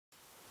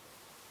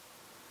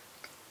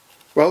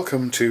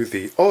Welcome to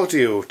the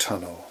audio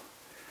tunnel.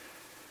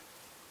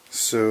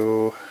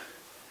 So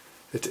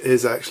it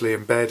is actually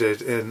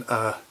embedded in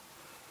a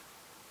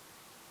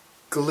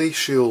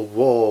glacial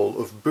wall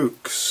of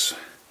books,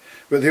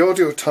 but the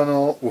audio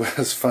tunnel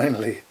was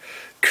finally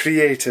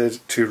created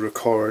to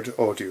record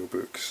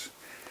audiobooks,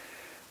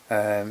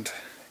 and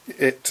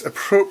it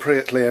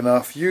appropriately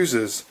enough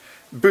uses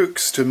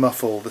books to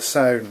muffle the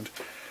sound.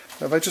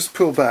 Now, if I just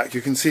pull back,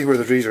 you can see where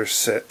the reader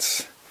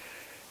sits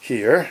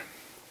here.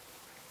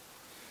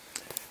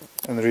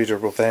 And the reader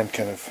will then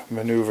kind of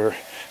manoeuvre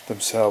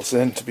themselves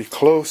in to be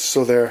close,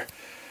 so their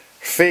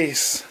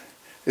face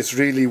is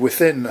really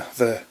within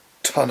the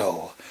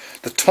tunnel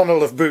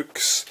of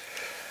books.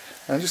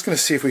 I'm just going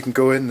to see if we can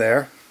go in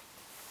there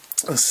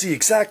and see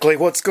exactly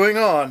what's going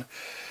on.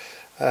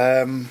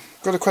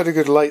 Got quite a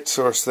good light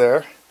source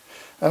there,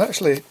 and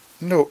actually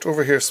note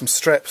over here some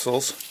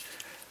strepsils.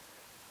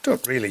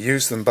 Don't really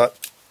use them,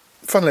 but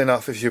funnily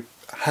enough, if you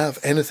have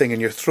anything in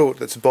your throat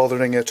that's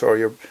bothering it, or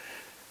you're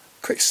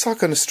quick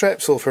suck on a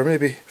strepsil for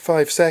maybe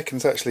 5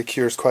 seconds actually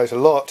cures quite a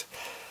lot.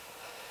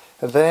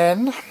 And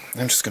then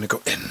I'm just going to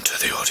go into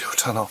the audio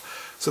tunnel.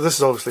 So this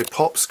is obviously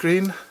pop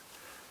screen,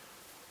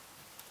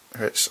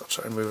 which I'll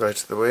try and move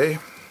out of the way.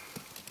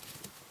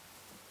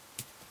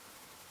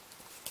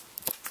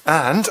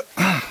 And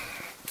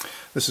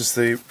this is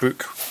the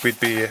book we'd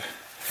be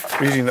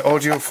reading the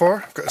audio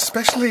for. I've got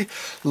especially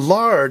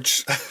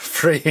large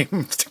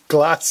framed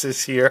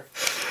glasses here,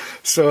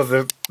 so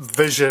the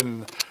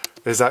vision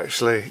is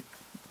actually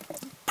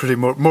pretty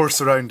more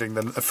surrounding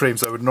than the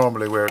frames I would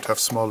normally wear. To have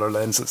smaller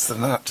lenses than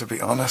that, to be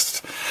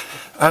honest.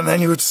 And then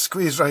you would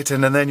squeeze right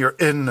in, and then you're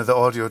in the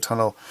audio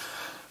tunnel.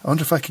 I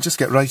wonder if I can just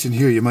get right in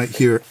here. You might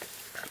hear,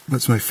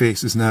 that's my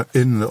face, is now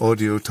in the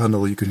audio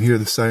tunnel. You can hear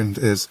the sound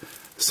is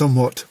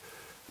somewhat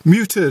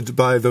muted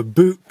by the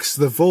books,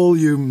 the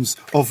volumes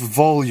of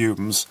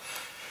volumes.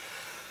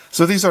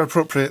 So these are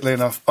appropriately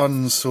enough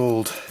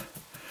unsold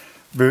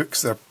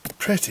books. They're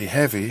pretty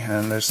heavy,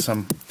 and there's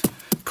some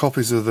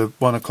copies of the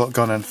 1 O'Clock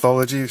Gun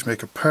anthology, which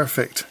make a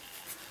perfect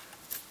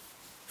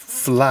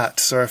flat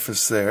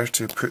surface there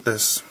to put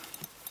this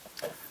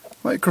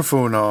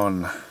microphone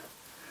on.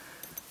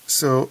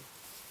 So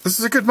this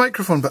is a good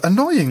microphone, but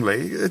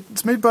annoyingly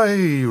it's made by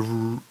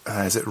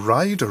is it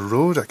Ride or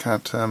Rode? I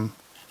can't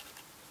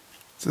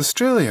it's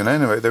Australian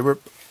anyway. They were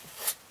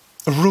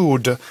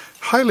Rode,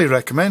 highly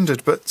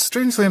recommended, but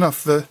strangely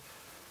enough the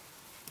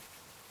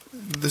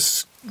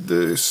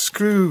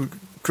screw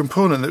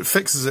component that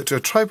fixes it to a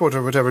tripod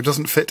or whatever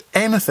doesn't fit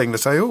anything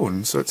that I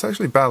own, so it's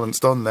actually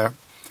balanced on there.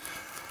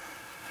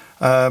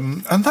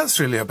 And that's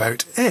really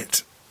about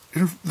it.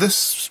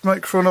 This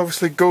microphone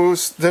obviously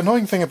goes... The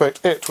annoying thing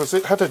about it was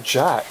it had a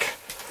jack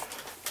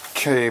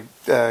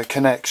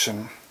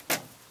connection.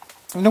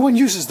 No one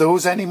uses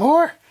those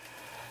anymore.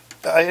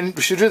 And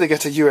we should really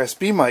get a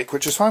USB mic,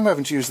 which is why I'm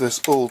having to use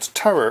this old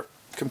tower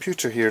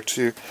computer here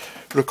to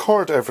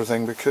record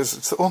everything, because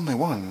it's the only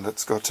one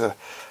that's got a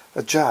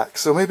jack.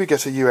 So maybe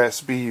get a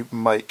USB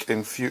mic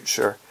in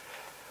future.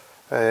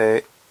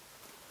 Again,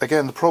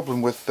 the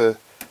problem with the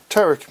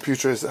tower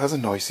computer is it has a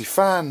noisy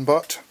fan,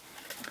 but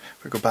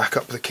if we go back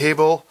up the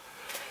cable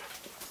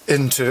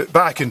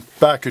back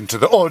into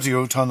the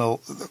audio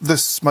tunnel,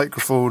 this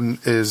microphone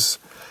is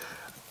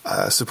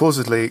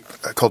supposedly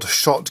called a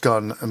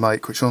shotgun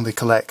mic, which only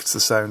collects the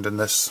sound in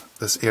this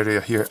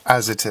area here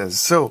as it is.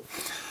 So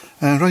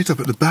right up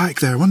at the back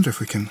there, I wonder if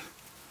we can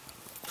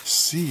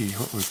see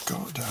what we've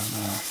got down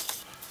there.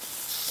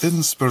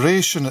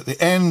 Inspiration at the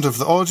end of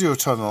the audio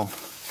tunnel.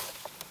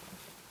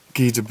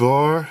 Guy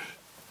Debord,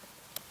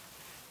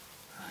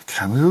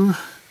 Camus,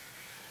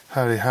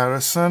 Harry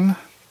Harrison,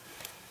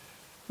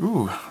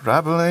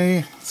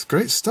 Rabelais. It's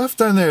great stuff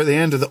down there at the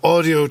end of the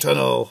audio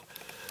tunnel.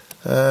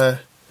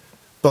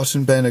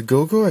 Button Ben a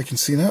Go-Go, I can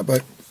see that by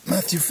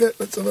Matthew Fitt.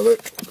 Let's have a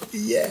look.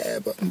 Yeah,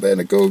 Button Ben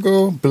a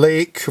Go-Go.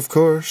 Blake, of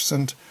course,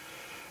 and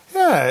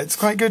yeah, it's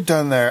quite good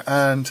down there.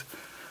 And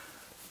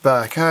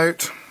back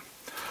out.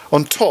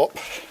 On top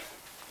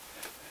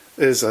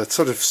is a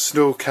sort of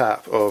snow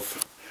cap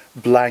of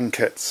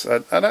blankets,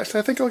 and actually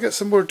I think I'll get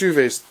some more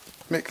duvets,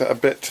 make that a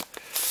bit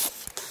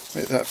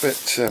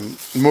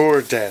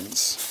more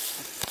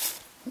dense.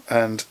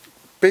 And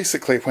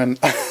basically when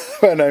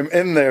when I'm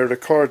in there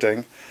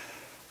recording,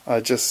 I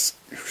just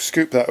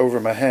scoop that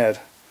over my head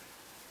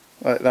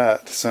like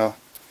that. So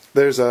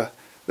there's an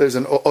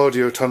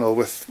audio tunnel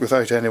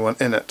without anyone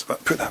in it.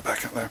 But put that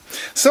back up there.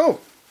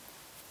 So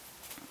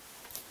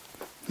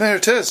there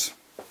it is.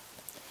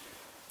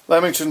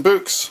 Leamington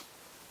Books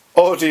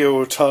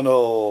audio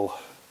tunnel.